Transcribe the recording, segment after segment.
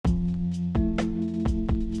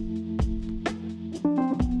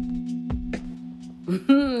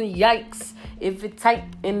yikes if it tight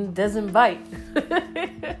and doesn't bite. I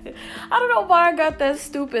don't know why I got that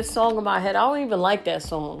stupid song in my head. I don't even like that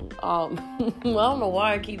song. I don't know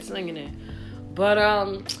why I keep singing it. But,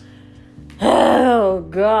 oh,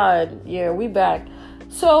 God. Yeah, we back.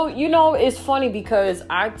 So, it's funny because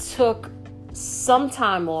I took some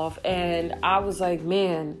time off and I was like,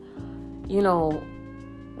 man,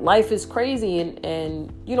 life is crazy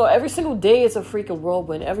and every single day it's a freaking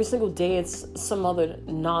whirlwind. Every single day it's some other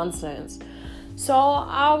nonsense. So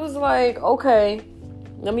I was like, okay,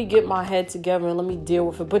 let me get my head together and let me deal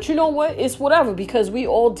with it. But you know what? It's whatever, because we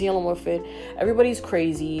all dealing with it. Everybody's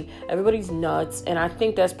crazy. Everybody's nuts. And I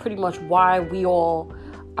think that's pretty much why we all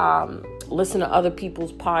listen to other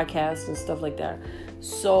people's podcasts and stuff like that.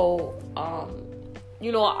 So,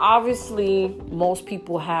 obviously most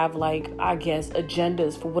people have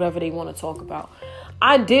agendas for whatever they want to talk about.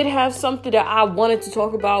 I did have something that I wanted to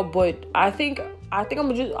talk about, but I think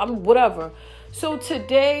I'm whatever. So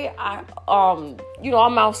today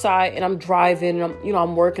I'm outside and I'm driving and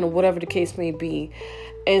I'm working or whatever the case may be.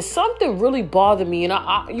 And something really bothered me. And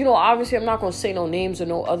I obviously I'm not going to say no names or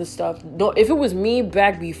no other stuff. No, if it was me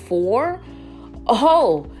back before,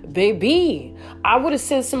 oh, baby, I would have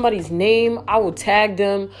said somebody's name. I would tag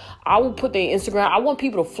them. I would put their Instagram. I want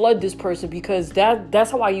people to flood this person because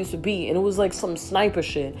that's how I used to be. And it was like some sniper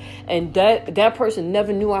shit. And that person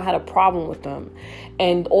never knew I had a problem with them.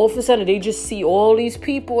 And all of a sudden, they just see all these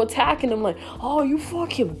people attacking them like, oh, you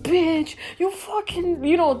fucking bitch. You fucking,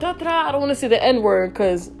 da-da-da. I don't want to say the N-word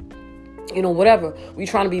because, whatever. We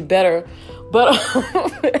trying to be better. But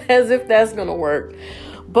as if that's going to work.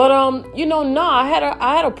 But, I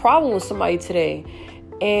had a problem with somebody today,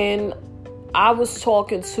 and I was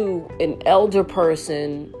talking to an elder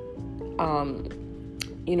person,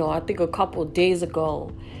 I think a couple of days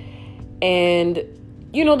ago, and,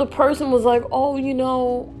 the person was like, oh,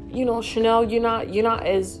 Chanel, you're not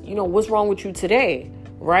as, what's wrong with you today,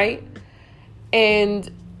 right? And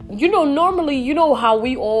normally, how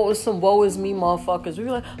we all some woe is me motherfuckers. We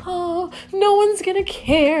like, oh, no one's gonna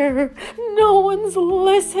care. No one's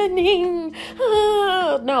listening.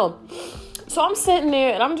 No. So I'm sitting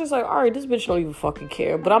there and I'm just like, all right, this bitch don't even fucking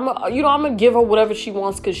care. But I'm gonna give her whatever she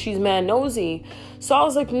wants because she's mad nosy. So I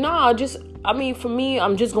was like, nah, for me,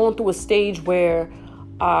 I'm just going through a stage where,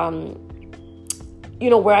 where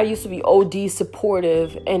I used to be OD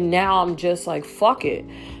supportive and now I'm just like, fuck it.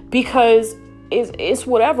 Because it's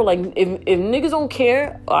whatever. Like, if niggas don't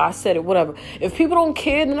care, I said it, whatever. If people don't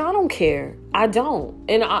care, then I don't care. I don't.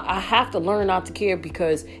 And I have to learn not to care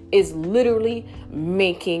because it's literally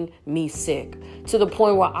making me sick. To the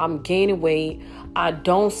point where I'm gaining weight. I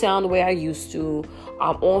don't sound the way I used to.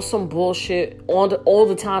 I'm on some bullshit all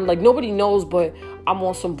the time. Like, nobody knows, but I'm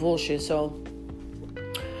on some bullshit. So,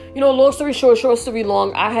 long story short story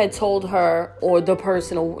long, I had told her or the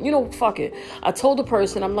person, or, fuck it. I told the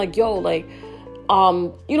person, I'm like, yo, like,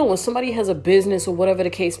 when somebody has a business or whatever the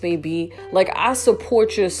case may be, like, I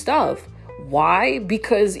support your stuff. Why?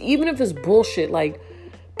 Because even if it's bullshit, like,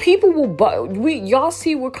 people will buy, y'all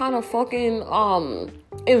see what kind of fucking,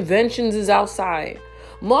 inventions is outside.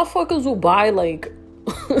 Motherfuckers will buy, like,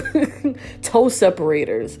 toe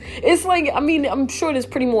separators. It's like, I'm sure there's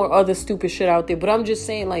pretty more other stupid shit out there, but I'm just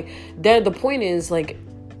saying, like, that the point is, like,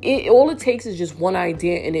 all it takes is just one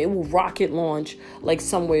idea and it will rocket launch like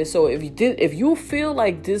somewhere. So if you feel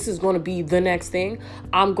like this is going to be the next thing,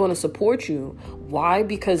 I'm going to support you. Why?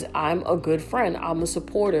 Because I'm a good friend. I'm a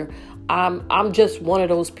supporter. I'm just one of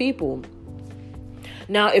those people.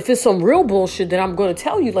 Now, if it's some real bullshit, then I'm going to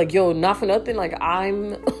tell you, like, yo, not for nothing. Like,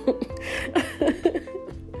 I'm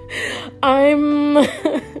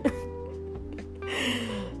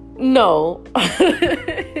no.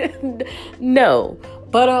 No.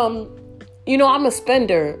 But, I'm a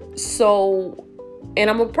spender. So, and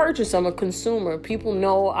I'm a purchaser. I'm a consumer. People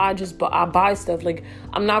know I buy stuff. Like,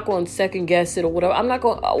 I'm not going to second guess it or whatever.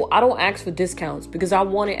 I don't ask for discounts because I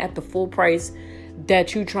want it at the full price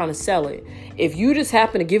that you trying to sell it. If you just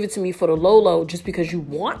happen to give it to me for the low just because you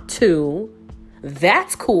want to,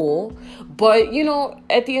 that's cool. But,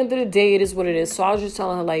 at the end of the day, it is what it is. So I was just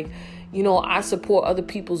telling her, like, I support other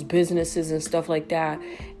people's businesses and stuff like that.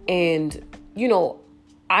 And,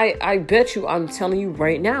 I bet you, I'm telling you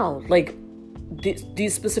right now, like,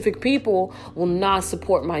 these specific people will not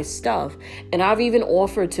support my stuff. And I've even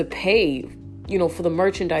offered to pay, for the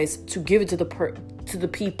merchandise to give it to the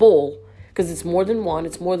people. Because it's more than one,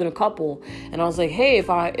 it's more than a couple. And I was like, hey, if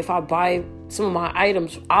I buy some of my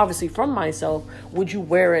items, obviously from myself, would you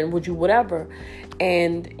wear it and would you whatever?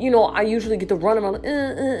 And, I usually get to run around,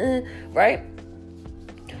 right?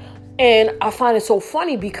 And I find it so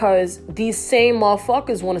funny because these same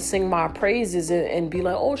motherfuckers want to sing my praises and be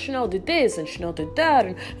like, oh, Chanel did this and Chanel did that.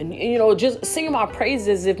 And, you know, just singing my praises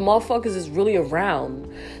as if motherfuckers is really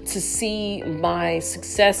around to see my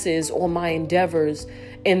successes or my endeavors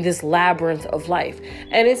in this labyrinth of life.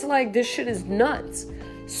 And it's like, this shit is nuts.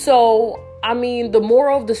 So, I mean, the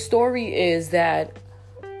moral of the story is that,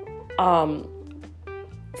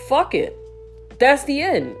 fuck it. That's the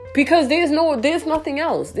end. Because there's nothing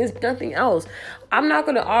else. There's nothing else. I'm not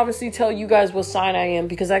going to obviously tell you guys what sign I am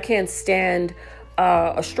because I can't stand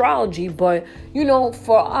astrology. But, you know,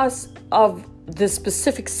 for us of the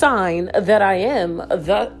specific sign that I am,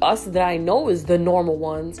 us that I know is the normal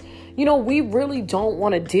ones, you know, we really don't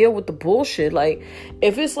want to deal with the bullshit. Like,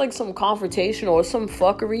 if it's like some confrontation or some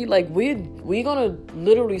fuckery, like we're going to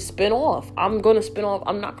literally spin off. I'm going to spin off.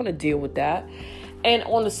 I'm not going to deal with that. And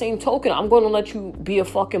on the same token, I'm going to let you be a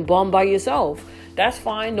fucking bum by yourself. That's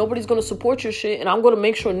fine. Nobody's going to support your shit. And I'm going to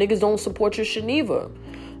make sure niggas don't support your shit neither.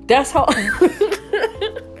 That's how...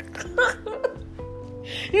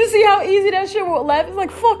 You see how easy that shit will laugh? It's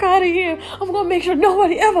like, fuck out of here. I'm going to make sure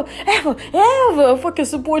nobody ever fucking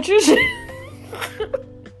support your shit.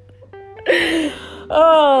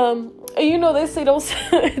 And you know, they say those...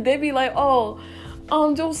 They be like, oh...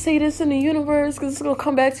 don't say this in the universe because it's going to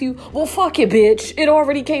come back to you. Well, fuck it, bitch. It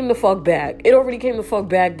already came the fuck back. It already came the fuck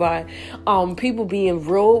back by people being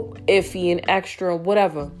real iffy and extra,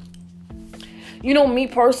 whatever. You know, me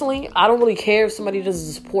personally, I don't really care if somebody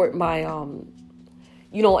doesn't support my,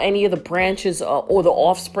 you know, any of the branches or the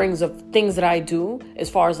offsprings of things that I do as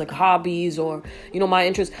far as like hobbies or, you know, my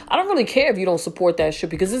interests. I don't really care if you don't support that shit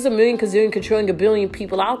because there's a million, gazillion, quadrillion, a billion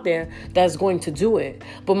people out there that's going to do it.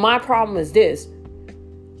 But my problem is this.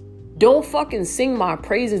 Don't fucking sing my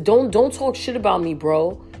praises. Don't talk shit about me,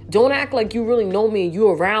 bro. Don't act like you really know me and you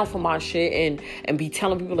around for my shit and be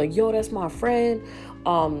telling people like, yo, that's my friend.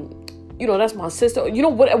 You know, that's my sister. You know,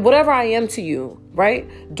 whatever I am to you, right?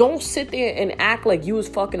 Don't sit there and act like you was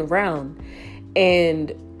fucking around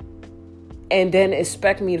and then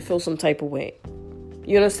expect me to feel some type of way.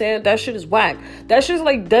 You understand? That shit is whack. That's just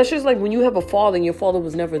like when you have a father and your father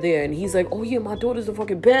was never there and he's like, oh yeah, my daughter's the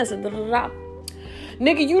fucking best and da da da.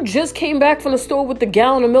 Nigga, you just came back from the store with the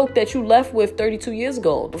gallon of milk that you left with 32 years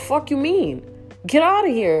ago. The fuck you mean? Get out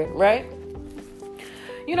of here, right?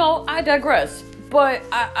 You know, I digress. But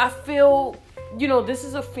I feel, you know, this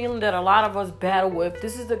is a feeling that a lot of us battle with.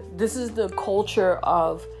 This is the culture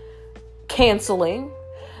of canceling.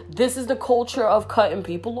 This is the culture of cutting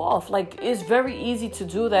people off. Like, it's very easy to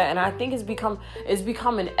do that. And I think it's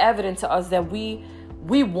becoming evident to us that we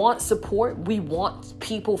want support. We want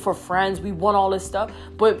people for friends. We want all this stuff.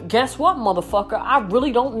 But guess what, motherfucker? I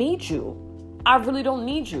really don't need you. I really don't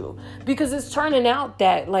need you. Because it's turning out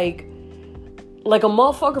that, like a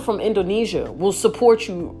motherfucker from Indonesia will support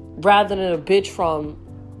you rather than a bitch from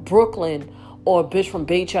Brooklyn or a bitch from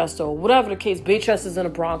Baychester or whatever the case. Baychester's in the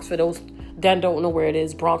Bronx for those that don't know where it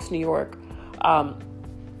is. Bronx, New York.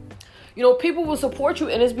 You know, people will support you,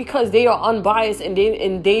 and it's because they are unbiased and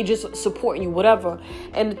they just supporting you, whatever.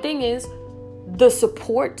 And the thing is, the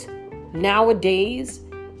support nowadays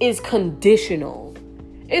is conditional.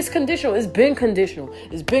 It's conditional. It's been conditional.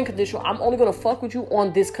 It's been conditional. I'm only going to fuck with you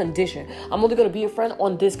on this condition. I'm only going to be a friend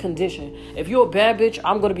on this condition. If you're a bad bitch,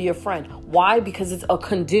 I'm going to be your friend. Why? Because it's a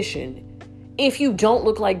condition. If you don't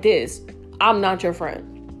look like this, I'm not your friend.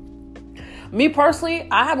 Me personally,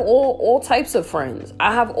 I have all types of friends.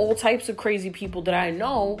 I have all types of crazy people that I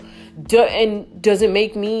know. And does it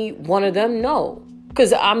make me one of them? No.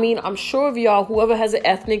 Because, I mean, I'm sure of y'all, whoever has an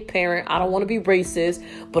ethnic parent, I don't want to be racist,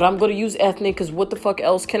 but I'm going to use ethnic because what the fuck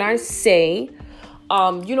else can I say?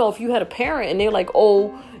 You know, if you had a parent and they're like,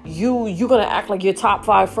 oh, you're going to act like your top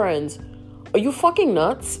 5 friends. Are you fucking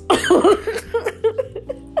nuts?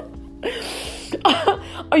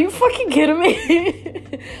 Are you fucking kidding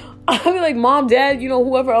me? I'd be like, Mom, Dad, you know,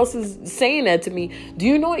 whoever else is saying that to me, do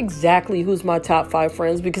you know exactly who's my top 5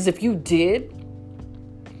 friends? Because if you did,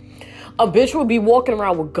 a bitch would be walking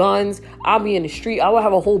around with guns. I'll be in the street. I would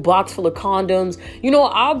have a whole box full of condoms. You know,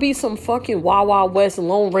 I'll be some fucking Wild Wild West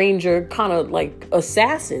Lone Ranger kind of like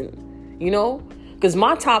assassin, you know? Because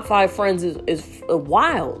my top 5 friends is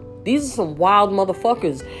wild. These are some wild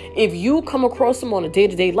motherfuckers. If you come across them on a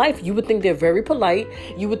day-to-day life, you would think they're very polite.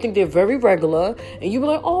 You would think they're very regular. And you'd be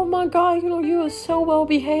like, oh my God, you know, you are so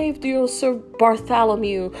well-behaved, you know, Sir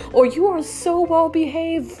Bartholomew. Or you are so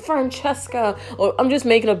well-behaved, Francesca. Or I'm just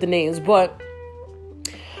making up the names. But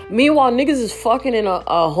meanwhile, niggas is fucking in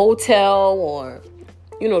a hotel or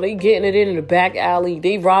they getting it in the back alley.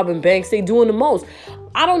 They robbing banks. They doing the most.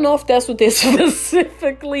 I don't know if that's what they're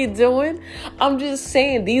specifically doing. I'm just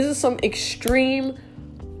saying these are some extreme,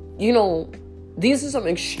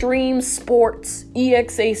 sports,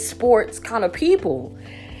 EXA sports kind of people.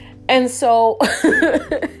 And so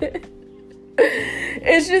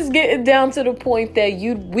it's just getting down to the point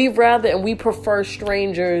that we prefer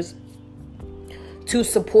strangers to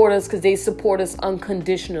support us because they support us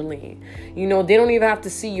unconditionally. They don't even have to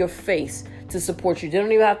see your face to support you. They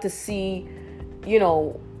don't even have to see,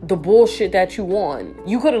 the bullshit that you want.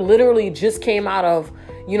 You could have literally just came out of,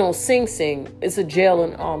 Sing Sing. It's a jail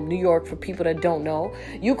in New York for people that don't know.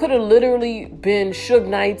 You could have literally been Suge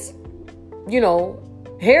Knight's,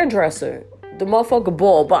 hairdresser. The motherfucker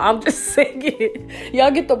bald. But I'm just saying it.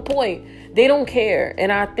 Y'all get the point. They don't care.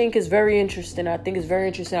 And I think it's very interesting. I think it's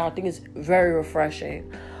very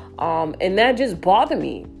refreshing. And that just bothered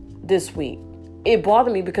me this week. It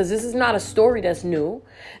bothered me because this is not a story that's new.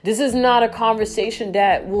 This is not a conversation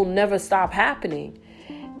that will never stop happening.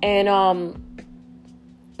 And,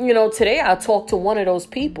 today I talked to one of those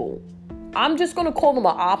people. I'm just going to call them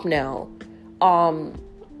an op now.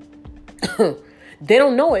 They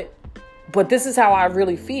don't know it, but this is how I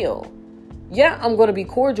really feel. Yeah, I'm going to be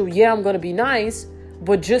cordial. Yeah, I'm going to be nice.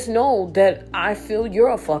 But just know that I feel you're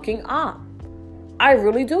a fucking op. I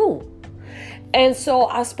really do. And so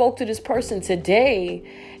I spoke to this person today,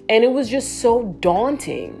 and it was just so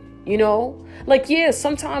daunting,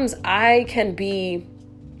 sometimes I can be,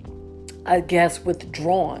 I guess,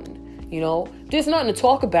 withdrawn, there's nothing to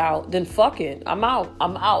talk about, then fuck it. I'm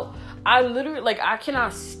out. I literally, I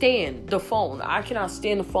cannot stand the phone.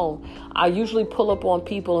 I usually pull up on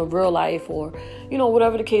people in real life or,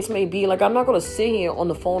 whatever the case may be. I'm not going to sit here on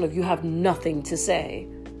the phone if you have nothing to say.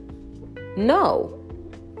 No.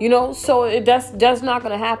 So that's not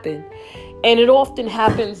going to happen. And it often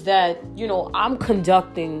happens that, I'm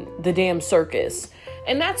conducting the damn circus.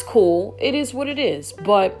 And that's cool. It is what it is.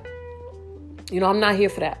 But, I'm not here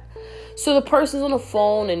for that. So the person's on the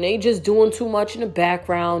phone and they just doing too much in the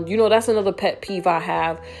background. That's another pet peeve I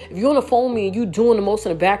have. If you're on the phone with me and you doing the most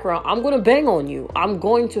in the background, I'm going to bang on you. I'm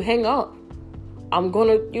going to hang up. I'm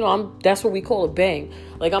going to, that's what we call a bang.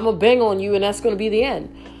 I'm going to bang on you and that's going to be the end.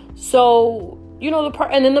 So,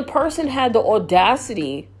 and then the person had the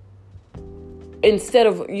audacity, instead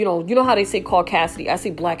of, how they say call Cassidy, I say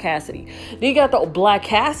Black Cassidy. They got the Black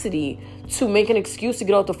Cassidy to make an excuse to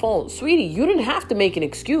get off the phone. Sweetie, you didn't have to make an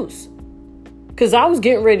excuse. Because I was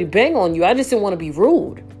getting ready to bang on you. I just didn't want to be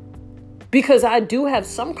rude. Because I do have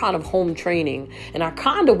some kind of home training. And I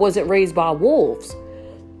kind of wasn't raised by wolves.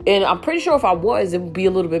 And I'm pretty sure if I was, it would be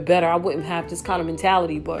a little bit better. I wouldn't have this kind of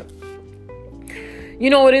mentality. But,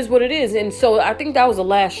 it is what it is. And so I think that was the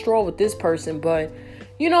last straw with this person. But,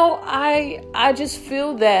 I just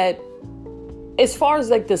feel that as far as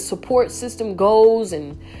the support system goes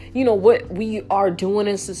and, what we are doing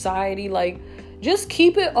in society, just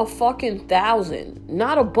keep it a fucking 1,000,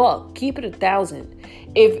 not a buck. Keep it 1,000.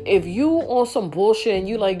 If you on some bullshit and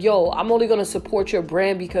you I'm only going to support your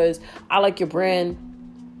brand because I like your brand.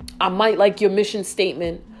 I might like your mission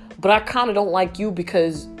statement, but I kind of don't like you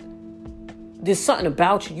because there's something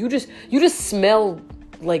about you. You just smell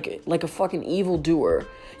like a fucking evildoer.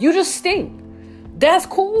 You just stink. That's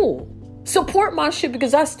cool. Support my shit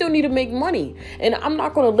because I still need to make money. And I'm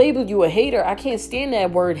not going to label you a hater. I can't stand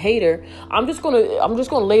that word hater. I'm just going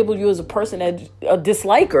to label you as a person that a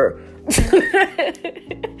disliker.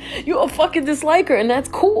 You're a fucking disliker and that's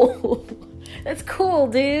cool. That's cool,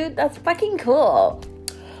 dude. That's fucking cool.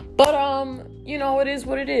 But it is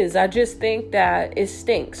what it is. I just think that it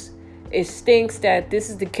stinks. It stinks that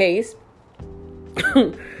this is the case.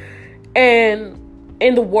 And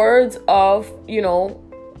in the words of, in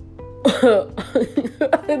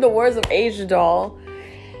the words of Asia Doll,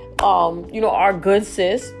 our good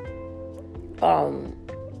sis,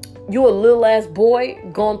 you a little ass boy,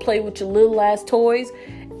 go and play with your little ass toys,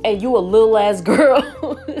 and you a little ass girl,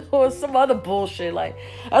 or some other bullshit.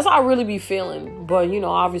 That's how I really be feeling. But,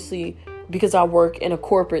 obviously, because I work in a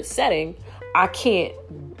corporate setting, I can't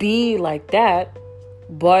be like that.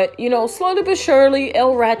 But, slowly but surely,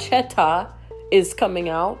 El Racheta is coming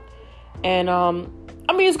out. And,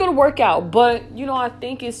 it's going to work out, but, I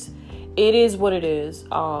think it is what it is.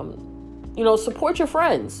 Support your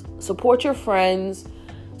friends,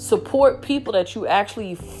 support people that you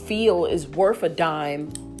actually feel is worth a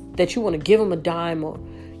dime, that you want to give them a dime or,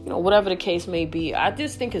 whatever the case may be. I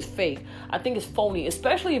just think it's fake. I think it's phony,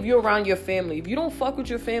 especially if you're around your family. If you don't fuck with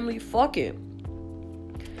your family, fuck it.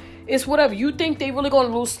 It's whatever. You think they really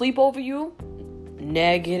going to lose sleep over you?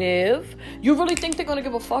 Negative. You really think they're gonna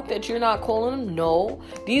give a fuck that you're not calling them? No.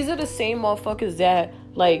 These are the same motherfuckers that,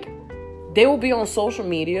 like, they will be on social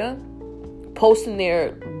media posting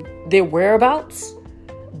their whereabouts,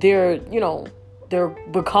 their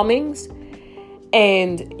becomings,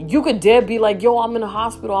 and you could dare be like, yo, I'm in the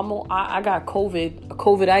hospital, I got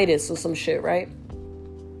coviditis or some shit, right?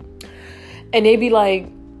 And they be like,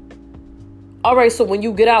 all right, so when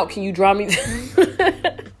you get out, can you drive me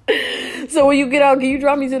so when you get out, can you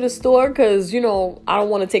drive me to the store? Because, I don't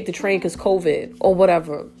want to take the train because COVID or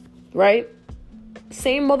whatever, right?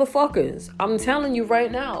 Same motherfuckers. I'm telling you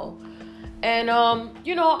right now. And,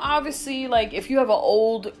 obviously, like, if you have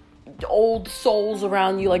old souls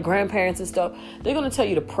around you, like grandparents and stuff, they're going to tell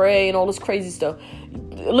you to pray and all this crazy stuff.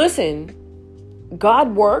 Listen,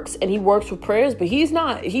 God works, and he works with prayers, but he's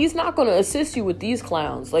not going to assist you with these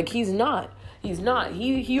clowns. Like, he's not.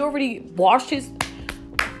 He already washed his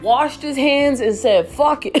hands and said,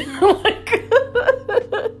 fuck it.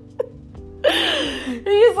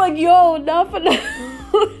 He's like, yo, not for now.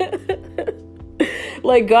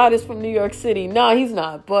 Like, God is from New York City. Nah, he's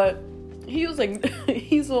not. But he was like,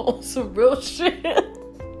 he's on some real shit.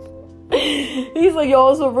 He's like, yo,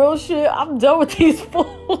 on some real shit. I'm done with these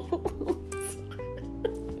fools.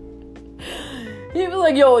 He was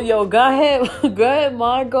like, yo, go ahead,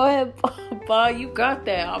 Ma, go ahead, Pa, you got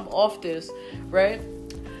that. I'm off this, right?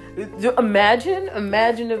 Imagine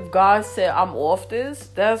if God said, I'm off this.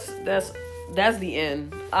 That's the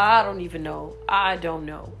end. I don't even know. I don't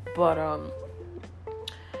know. But,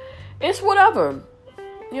 it's whatever.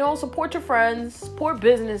 Support your friends, support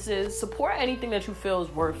businesses, support anything that you feel is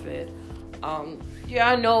worth it.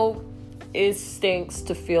 I know it stinks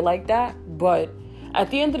to feel like that, but at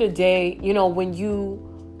the end of the day, when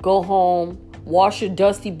you go home, wash your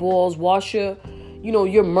dusty balls, wash your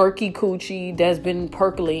murky coochie that's been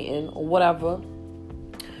percolating or whatever.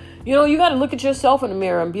 You got to look at yourself in the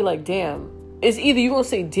mirror and be like, damn. It's either you're going to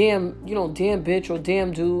say, damn, damn bitch, or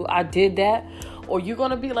damn dude, I did that. Or you're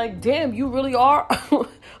going to be like, damn, you really are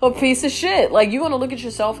a piece of shit. Like, you're going to look at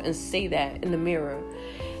yourself and say that in the mirror.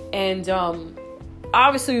 And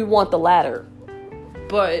obviously we want the latter.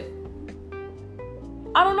 But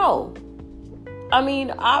I don't know. I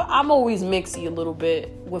mean, I'm always mixy a little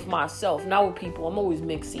bit with myself. Not with people. I'm always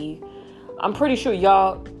mixy. I'm pretty sure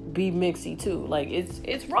y'all be mixy too. Like,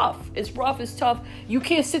 it's rough. It's rough. It's tough. You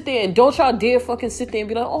can't sit there and don't y'all dare fucking sit there and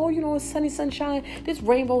be like, oh, it's sunny sunshine. There's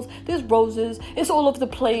rainbows. There's roses. It's all over the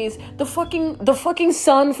place. The fucking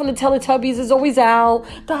sun from the Teletubbies is always out.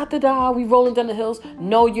 Da da da. We rolling down the hills.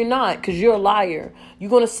 No, you're not, because you're a liar.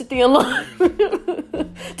 You're gonna sit there and lie.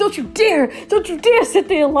 Don't you dare sit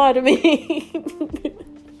there and lie to me.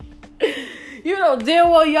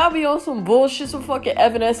 Damn well y'all be on some bullshit, some fucking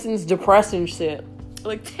Evanescence depressing shit.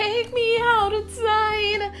 Like, take me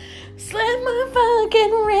outside, slit my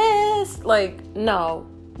fucking wrist. Like, no,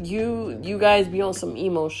 you guys be on some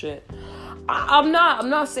emo shit. I'm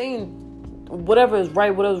not saying whatever is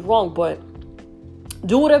right, whatever is wrong, but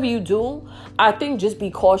do whatever you do. I think just be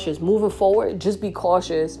cautious moving forward. Just be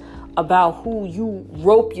cautious about who you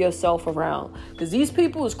rope yourself around, because these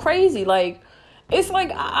people is crazy. Like, it's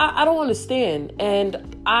like, I don't understand.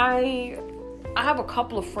 And I have a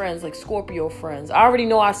couple of friends, like Scorpio friends. I already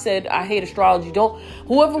know I said I hate astrology.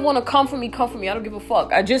 Whoever want to come for me, come for me. I don't give a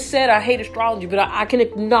fuck. I just said I hate astrology, but I can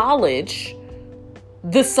acknowledge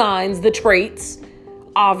the signs, the traits,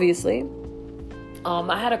 obviously.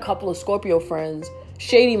 I had a couple of Scorpio friends,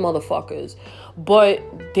 shady motherfuckers, but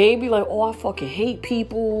they be like, oh, I fucking hate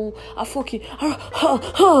people. I can't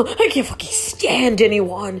fucking stand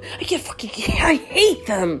anyone. I hate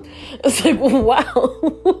them. It's like,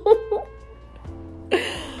 wow.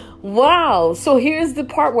 Wow. So here's the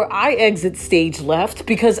part where I exit stage left,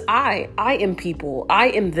 because I am people. I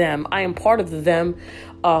am them. I am part of the them.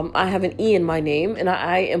 I have an E in my name, and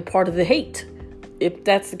I am part of the hate, if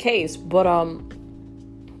that's the case. But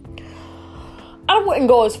I wouldn't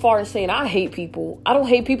go as far as saying I hate people. I don't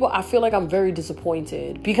hate people. I feel like I'm very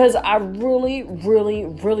disappointed, because I really, really,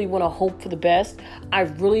 really want to hope for the best. I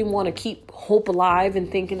really want to keep hope alive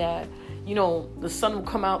and thinking that, the sun will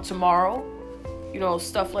come out tomorrow,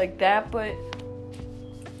 stuff like that. But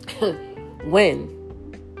when?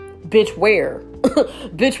 Bitch, where?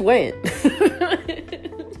 Bitch, when?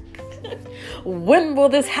 When will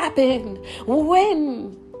this happen?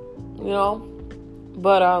 When?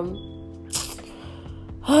 But,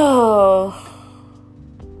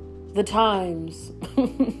 the times.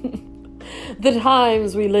 The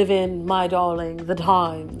times we live in, my darling. The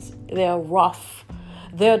times. They're rough.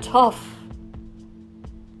 They're tough.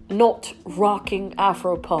 Not rocking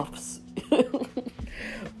Afro puffs.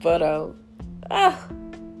 But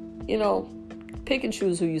you know, pick and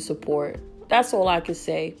choose who you support. That's all I can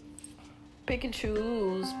say. Pick and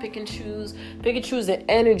choose the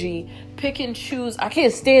energy. Pick and choose. I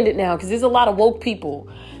can't stand it now because there's a lot of woke people.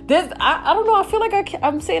 I don't know. I feel like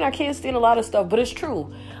I'm saying I can't stand a lot of stuff, but it's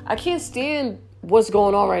true. I can't stand what's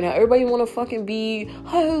going on right now. Everybody want to fucking be,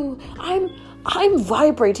 oh, I'm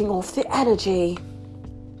vibrating off the energy.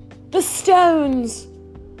 The stones.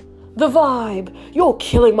 The vibe. You're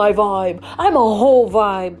killing my vibe. I'm a whole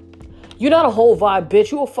vibe. You're not a whole vibe,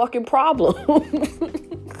 bitch. You a fucking problem.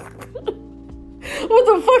 What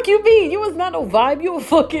the fuck you mean? You was not no vibe. You a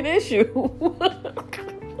fucking issue.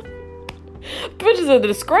 Bitches are a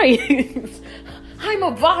disgrace. I'm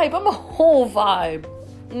a vibe. I'm a whole vibe.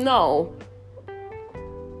 No.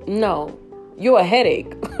 You're a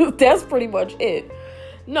headache. That's pretty much it.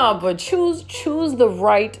 No, but choose the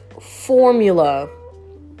right formula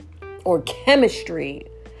or chemistry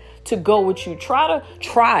to go with you.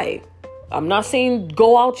 Try. I'm not saying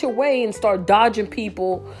go out your way and start dodging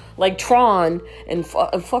people like Tron and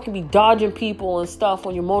fucking be dodging people and stuff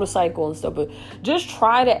on your motorcycle and stuff. But just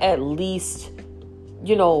try to at least,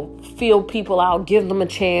 feel people out, give them a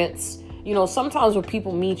chance. Sometimes when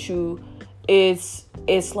people meet you, it's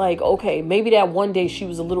like, okay, maybe that one day she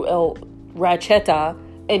was a little El Racheta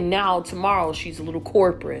and now tomorrow she's a little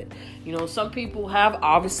corporate. Some people have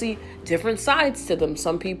obviously different sides to them.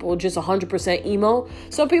 Some people just 100% emo.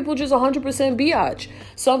 Some people just 100% biatch.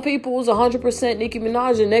 Some people is 100% Nicki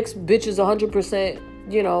Minaj. The next bitch is 100%,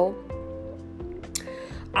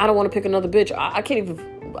 I don't want to pick another bitch. I can't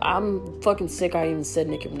even, I'm fucking sick. I even said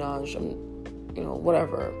Nicki Minaj.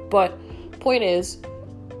 Whatever. But point is,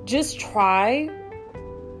 just try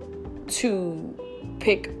to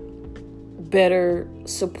pick better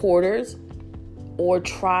supporters or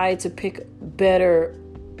try to pick better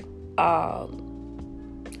I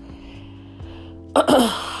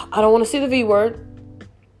don't want to say the V word.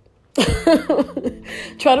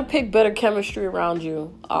 Try to pick better chemistry around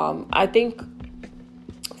you. I think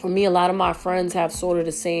for me, a lot of my friends have sort of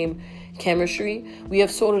the same chemistry. We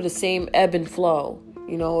have sort of the same ebb and flow.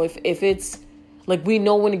 If it's like, we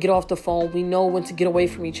know when to get off the phone. We know when to get away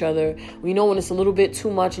from each other. We know when it's a little bit too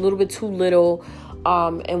much, a little bit too little.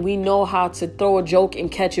 And we know how to throw a joke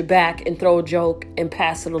and catch it back and throw a joke and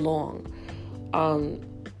pass it along.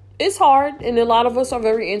 It's hard. And a lot of us are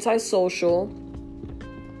very antisocial.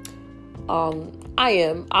 I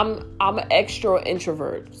am. I'm an extra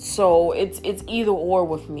introvert. So it's either or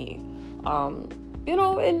with me. And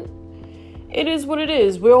it is what it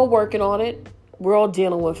is. We're all working on it. We're all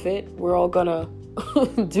dealing with it. We're all gonna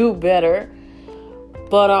do better.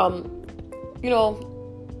 But,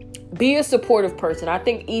 be a supportive person. I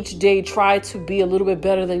think each day try to be a little bit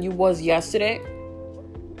better than you was yesterday.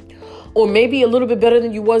 Or maybe a little bit better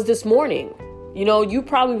than you was this morning. You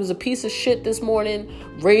probably was a piece of shit this morning,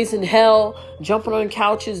 raising hell, jumping on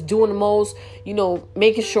couches, doing the most,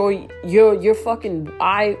 making sure your fucking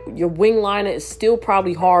your wing liner is still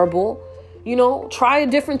probably horrible. Try a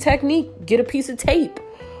different technique. Get a piece of tape.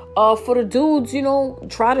 For the dudes,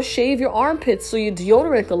 try to shave your armpits so your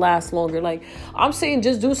deodorant can last longer. Like, I'm saying,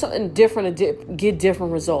 just do something different to get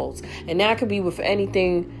different results. And that could be with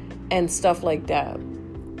anything and stuff like that.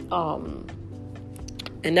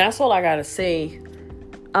 And that's all I gotta say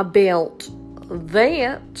about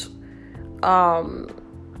that. I'm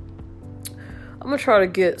gonna try to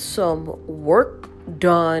get some work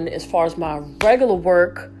done as far as my regular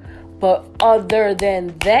work. But other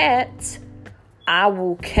than that, I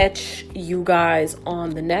will catch you guys on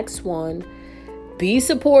the next one. Be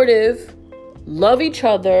supportive, love each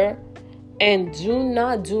other, and do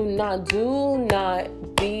not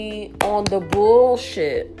be on the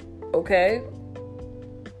bullshit, okay?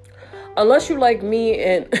 Unless you like me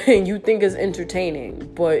and you think it's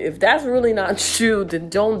entertaining. But if that's really not true, then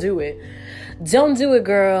don't do it. Don't do it,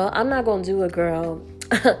 girl. I'm not gonna do it, girl.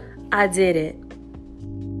 I did it.